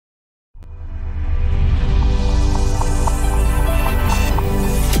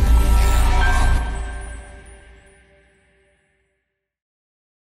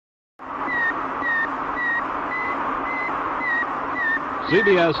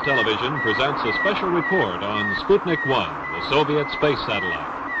CBS Television presents a special report on Sputnik 1, the Soviet space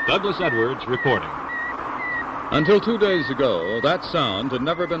satellite. Douglas Edwards reporting. Until 2 days ago, that sound had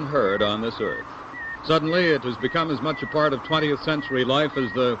never been heard on this Earth. Suddenly, it has become as much a part of 20th century life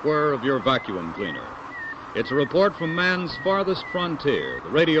as the whir of your vacuum cleaner. It's a report from man's farthest frontier, the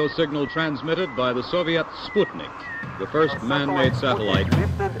radio signal transmitted by the Soviet Sputnik, the first man-made satellite.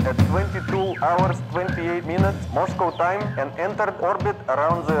 Lifted at 22 hours, 28 minutes, Moscow time, and entered orbit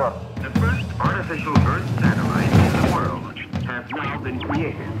around the Earth. The first artificial Earth satellite in the world has now been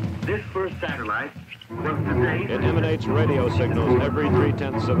created. This first satellite was today... It emanates radio signals every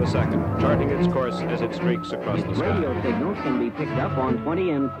 0.3 of a second, charting its course as it streaks across the sky. Radio signals can be picked up on 20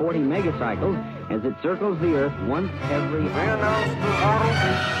 and 40 megacycles as it circles the Earth once every... We announce to the world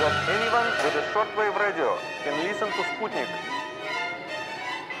that anyone with a shortwave radio can listen to Sputnik.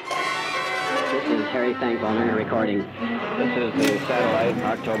 This is Harry Thankbone recording. This is the satellite,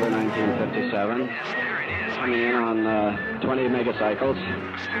 October 1957. Coming in on 20 megacycles.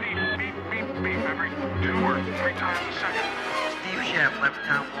 Beep, every 2 or 3 times a second. Steve Sheff,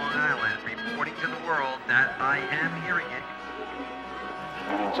 Levittown, Long Island, reporting to the world that I am hearing it.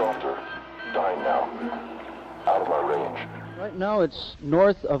 Meaning's altar. Dying now. Out of our range. Right now it's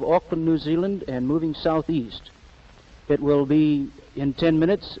north of Auckland, New Zealand, and moving southeast. It will be, in 10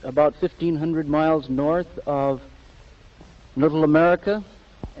 minutes, about 1,500 miles north of Little America,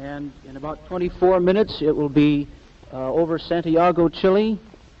 and in about 24 minutes it will be over Santiago, Chile,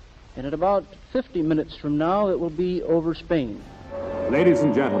 and at about 50 minutes from now it will be over Spain. Ladies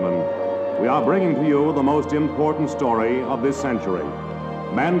and gentlemen, we are bringing to you the most important story of this century.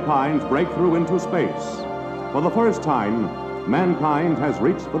 Mankind's breakthrough into space. For the first time, mankind has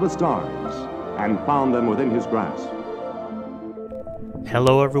reached for the stars and found them within his grasp.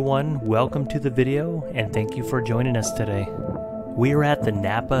 Hello everyone, welcome to the video and thank you for joining us today. We are at the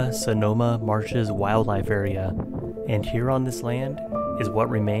Napa Sonoma Marshes Wildlife Area, and here on this land is what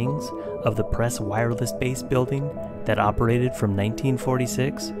remains of the Press Wireless Base building that operated from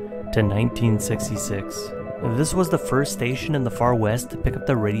 1946 to 1966. This was the first station in the far west to pick up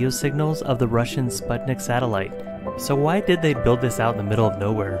the radio signals of the Russian Sputnik satellite. So why did they build this out in the middle of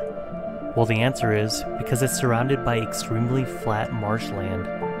nowhere? Well, the answer is because it's surrounded by extremely flat marshland,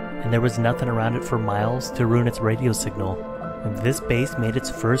 and there was nothing around it for miles to ruin its radio signal. This base made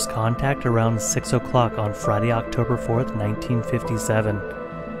its first contact around 6 o'clock on Friday, October 4th, 1957.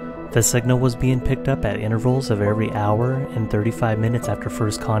 The signal was being picked up at intervals of every hour and 35 minutes after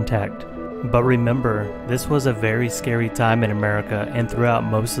first contact. But remember, this was a very scary time in America and throughout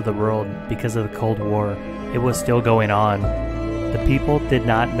most of the world because of the Cold War. It was still going on. The people did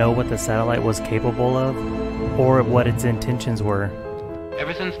not know what the satellite was capable of or what its intentions were.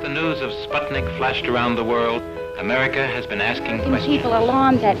 Ever since the news of Sputnik flashed around the world, America has been asking questions. People are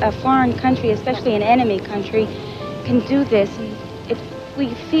alarmed that a foreign country, especially an enemy country, can do this. And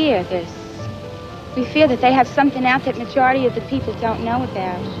we fear this. We fear that they have something out that majority of the people don't know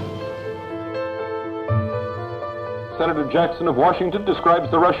about. Senator Jackson of Washington describes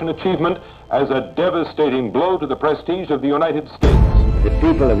the Russian achievement as a devastating blow to the prestige of the United States. The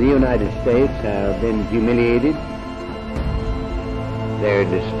people of the United States have been humiliated. They're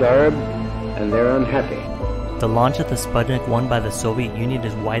disturbed and they're unhappy. The launch of the Sputnik 1 by the Soviet Union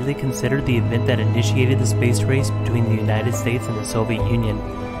is widely considered the event that initiated the space race between the United States and the Soviet Union.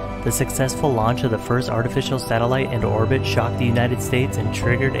 The successful launch of the first artificial satellite into orbit shocked the United States and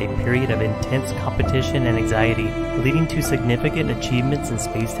triggered a period of intense competition and anxiety, leading to significant achievements in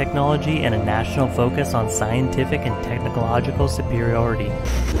space technology and a national focus on scientific and technological superiority.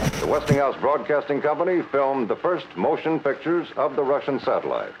 The Westinghouse Broadcasting Company filmed the first motion pictures of the Russian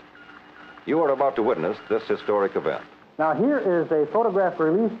satellite. You are about to witness this historic event. Now here is a photograph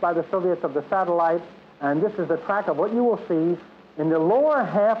released by the Soviets of the satellite, and this is a track of what you will see in the lower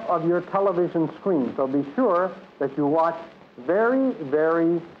half of your television screen. So be sure that you watch very,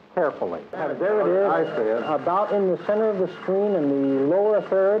 very carefully. There it is. I see it. About in the center of the screen in the lower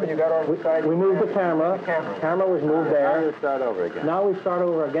third. You got over the side. We moved the camera. The camera was moved there. Now you start over again. Now we start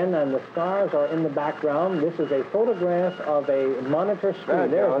over again, and the stars are in the background. This is a photograph of a monitor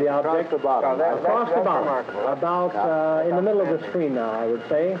screen. There's the object. Across the bottom. Across the bottom. About in the middle of the screen now, I would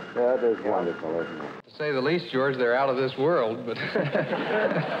say. That is wonderful, isn't it? To say the least, George, they're out of this world, but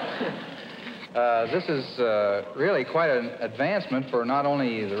this is really quite an advancement for not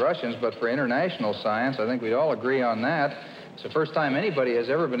only the Russians, but for international science. I think we'd all agree on that. It's the first time anybody has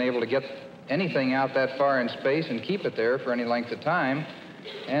ever been able to get anything out that far in space and keep it there for any length of time.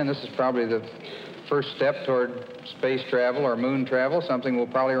 And this is probably the first step toward space travel or moon travel, something we'll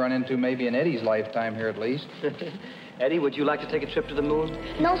probably run into maybe in Eddie's lifetime here at least. Eddie, would you like to take a trip to the moon?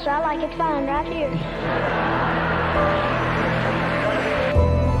 No, sir, I like it fine right here.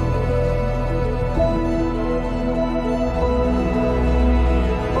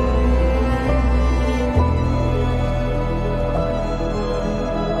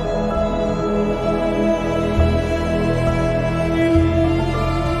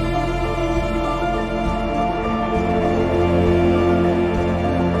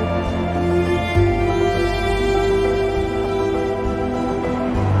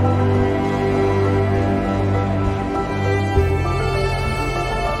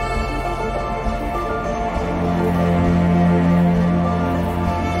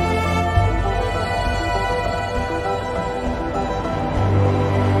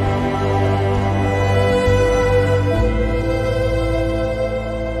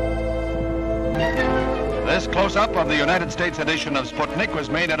 This close-up of the United States edition of Sputnik was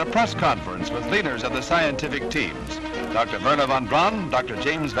made at a press conference with leaders of the scientific teams, Dr. Werner von Braun, Dr.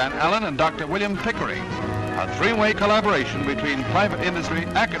 James Van Allen, and Dr. William Pickering, a three-way collaboration between private industry,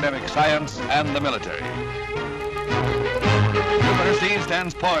 academic science, and the military. Jupiter C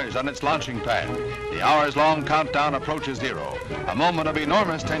stands poised on its launching pad. The hours-long countdown approaches zero, a moment of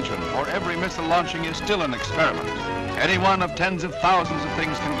enormous tension, for every missile launching is still an experiment. Any one of tens of thousands of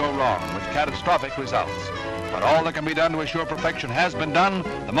things can go wrong with catastrophic results. But all that can be done to assure perfection has been done.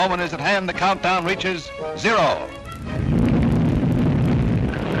 The moment is at hand. The countdown reaches zero.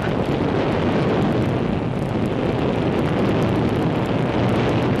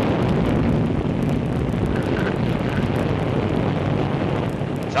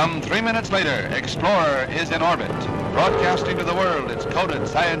 Some 3 minutes later, Explorer is in orbit, broadcasting to the world its coded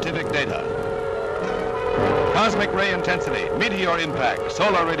scientific data. Cosmic ray intensity, meteor impact,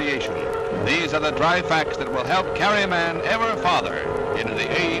 solar radiation. These are the dry facts that will help carry man ever farther into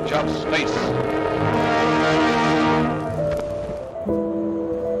the age of space.